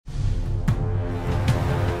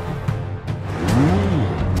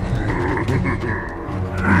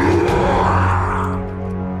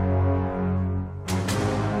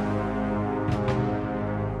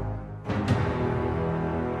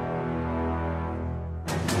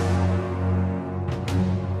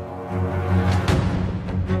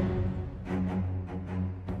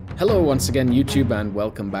Hello once again YouTube and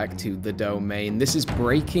welcome back to The Domain. This is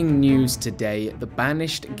breaking news today. The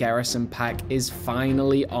Banished Garrison Pack is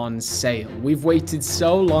finally on sale. We've waited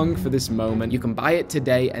so long for this moment. You can buy it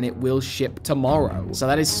today and it will ship tomorrow. So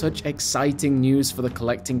that is such exciting news for the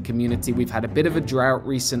collecting community. We've had a bit of a drought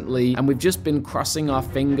recently and we've just been crossing our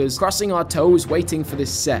fingers, crossing our toes, waiting for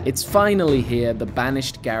this set. It's finally here, the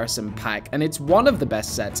Banished Garrison Pack, and it's one of the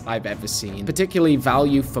best sets I've ever seen. Particularly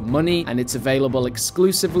value for money, and it's available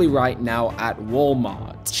exclusively right now at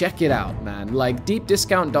Walmart. Check it out, man. Like,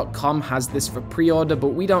 deepdiscount.com has this for pre-order, but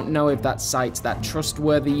we don't know if that site's that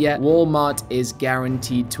trustworthy yet. Walmart is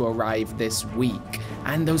guaranteed to arrive this week.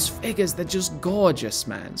 And those figures, they're just gorgeous,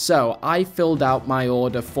 man. So I filled out my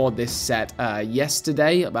order for this set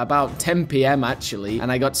yesterday, about 10 p.m. actually,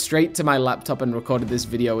 and I got straight to my laptop and recorded this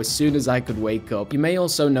video as soon as I could wake up. You may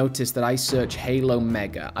also notice that I search Halo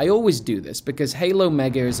Mega. I always do this because Halo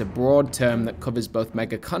Mega is a broad term that covers both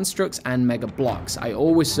Mega Construx and Mega Bloks. I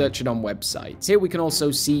always search it on websites. Here we can also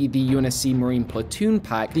see the UNSC Marine Platoon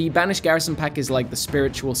Pack. The Banished Garrison Pack is like the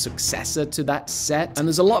spiritual successor to that set, and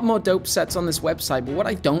there's a lot more dope sets on this website, but what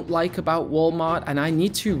I don't like about Walmart, and I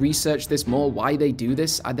need to research this more, why they do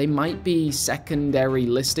this, they might be secondary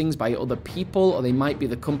listings by other people, or they might be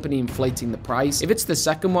the company inflating the price. If it's the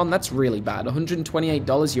second one, that's really bad.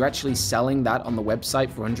 $128, you're actually selling that on the website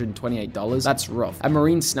for $128. That's rough. A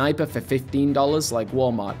Marine Sniper for $15, like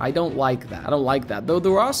Walmart. I don't like that. I don't like that. Though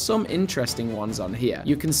there are some interesting ones on here.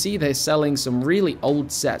 You can see they're selling some really old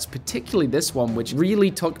sets, particularly this one, which really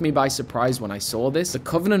took me by surprise when I saw this. The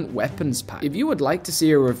Covenant Weapons Pack. If you would like to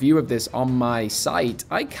see a review of this on my site,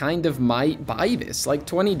 I kind of might buy this. Like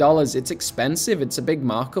 $20, it's expensive, it's a big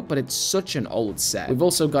markup, but it's such an old set. We've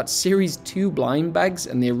also got Series 2 blind bags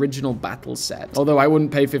and the original battle set. Although I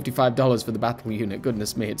wouldn't pay $55 for the battle unit,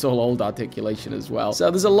 goodness me, it's all old articulation as well. So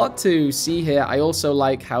there's a lot to see here. I also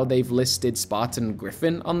like how they've listed Spartan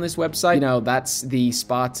Griffin on this website. You know, that's the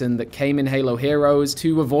Spartan that came in Halo Heroes.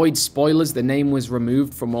 To avoid spoilers, the name was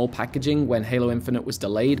removed from all packaging when Halo Infinite was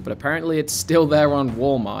delayed, but apparently it's still there on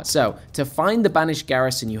Walmart. So, to find the Banished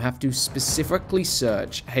Garrison, you have to specifically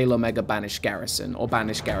search Halo Mega Banished Garrison or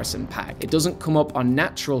Banished Garrison Pack. It doesn't come up on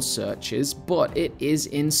natural searches, but it is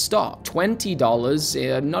in stock.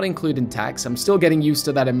 $20, not including tax. I'm still getting used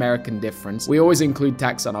to that American difference. We always include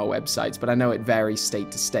tax on our websites, but I know it varies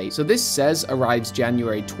state to state. So this says arrives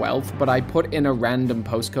January 12th, but I put in a random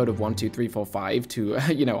postcode of 12345 to,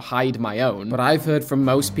 you know, hide my own. But I've heard from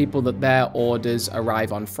most people that their orders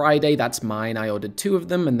arrive on Friday. That's mine. I ordered 2 of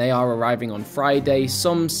them and they are arriving on Friday.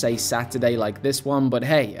 Some say Saturday like this one, but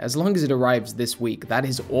hey, as long as it arrives this week, that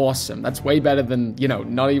is awesome. That's way better than, you know,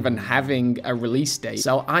 not even having a release date.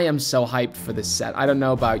 So I am so hyped for this set. I don't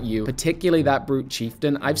know about you, particularly that Brute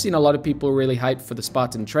Chieftain. I've seen a lot of people really hyped for the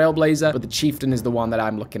Spartan Trailblazer, but the Chieftain is the one that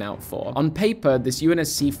I'm looking out for. On paper, this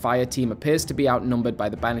UNSC fireteam appears to be outnumbered by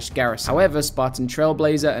the Banished Garrison. However, Spartan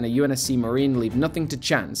Trailblazer and a UNSC Marine leave nothing to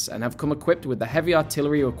chance and have come equipped with the heavy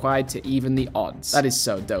artillery required to even the odds. That is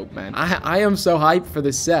so dope, man. I am so hyped for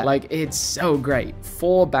this set. Like, it's so great.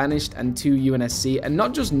 4 Banished and 2 UNSC, and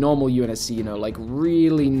not just normal UNSC, you know, like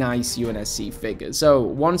really nice UNSC figures. So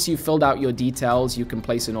once you've filled out your details, you can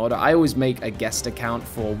place an order. I always make a guest account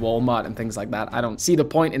for Walmart and things like that. I don't see the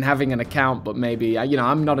point in having an account, but maybe, you know,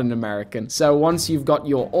 I'm not an American. So once you've got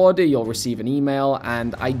your order, you'll receive an email,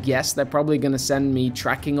 and I guess they're probably going to send me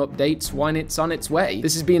tracking updates when it's on its way.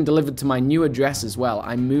 This is being delivered to my new address as well.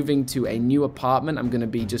 I'm moving to a new apartment. I'm going to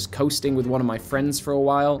be just coasting with one of my friends for a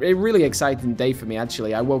while. A really exciting day for me,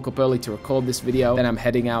 actually. I woke up early to record this video, then I'm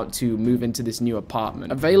heading out to move into this new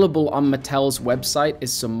apartment. Available on Mattel's website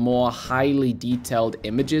is some more highly detailed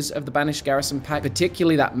images of the Banished Garrison Pack,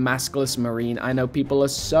 particularly that maskless Marine. I know people are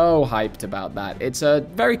so hyped about that. It's a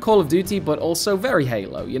very Call of Duty, but also very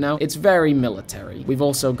Halo, you know? It's very military. We've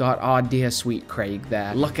also got our dear sweet Craig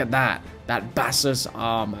there. Look at that. That Bassus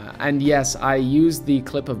armor. And yes, I used the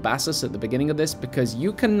clip of Bassus at the beginning of this because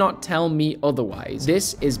you cannot tell me otherwise.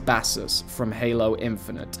 This is Bassus from Halo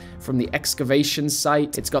Infinite. From the excavation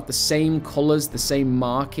site, it's got the same colors, the same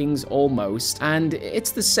markings almost, and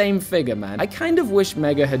it's the same figure, man. I kind of wish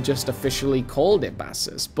Mega had just officially called it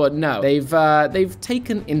Bassus, but no, they've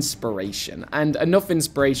taken inspiration, and enough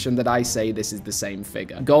inspiration that I say this is the same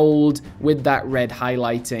figure. Gold with that red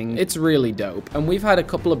highlighting, it's really dope. And we've had a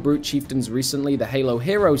couple of Brute Chieftain chieftains recently, the Halo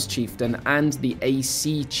Heroes chieftain and the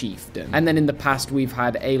AC chieftain. And then in the past, we've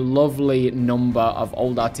had a lovely number of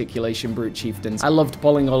old articulation brute chieftains. I loved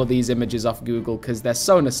pulling all of these images off Google because they're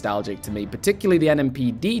so nostalgic to me, particularly the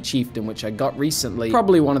NMPD chieftain, which I got recently.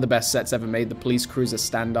 Probably one of the best sets ever made, the police cruiser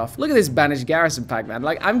standoff. Look at this Banished Garrison Pack, man.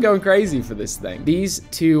 Like, I'm going crazy for this thing. These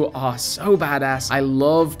two are so badass. I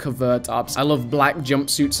love covert ops. I love black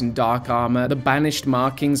jumpsuits and dark armor. The banished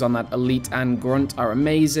markings on that elite and grunt are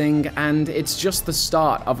amazing, and it's just the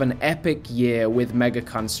start of an epic year with Mega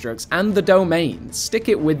Construx and the domain. Stick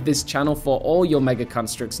it with this channel for all your Mega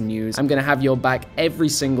Construx news. I'm gonna have your back every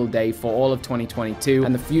single day for all of 2022,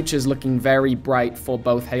 and the future's looking very bright for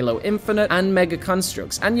both Halo Infinite and Mega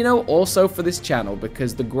Construx, and you know, also for this channel,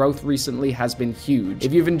 because the growth recently has been huge.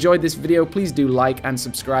 If you've enjoyed this video, please do like and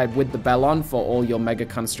subscribe with the bell on for all your Mega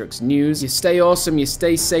Construx news. You stay awesome, you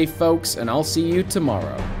stay safe, folks, and I'll see you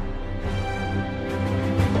tomorrow.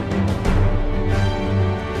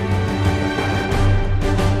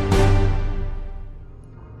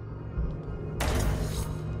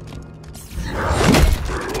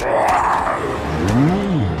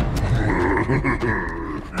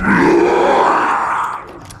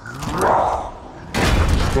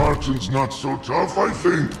 Spartan's not so tough, I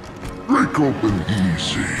think. Break open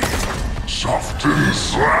easy. Soft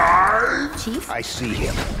inside. Chief? I see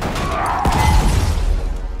him.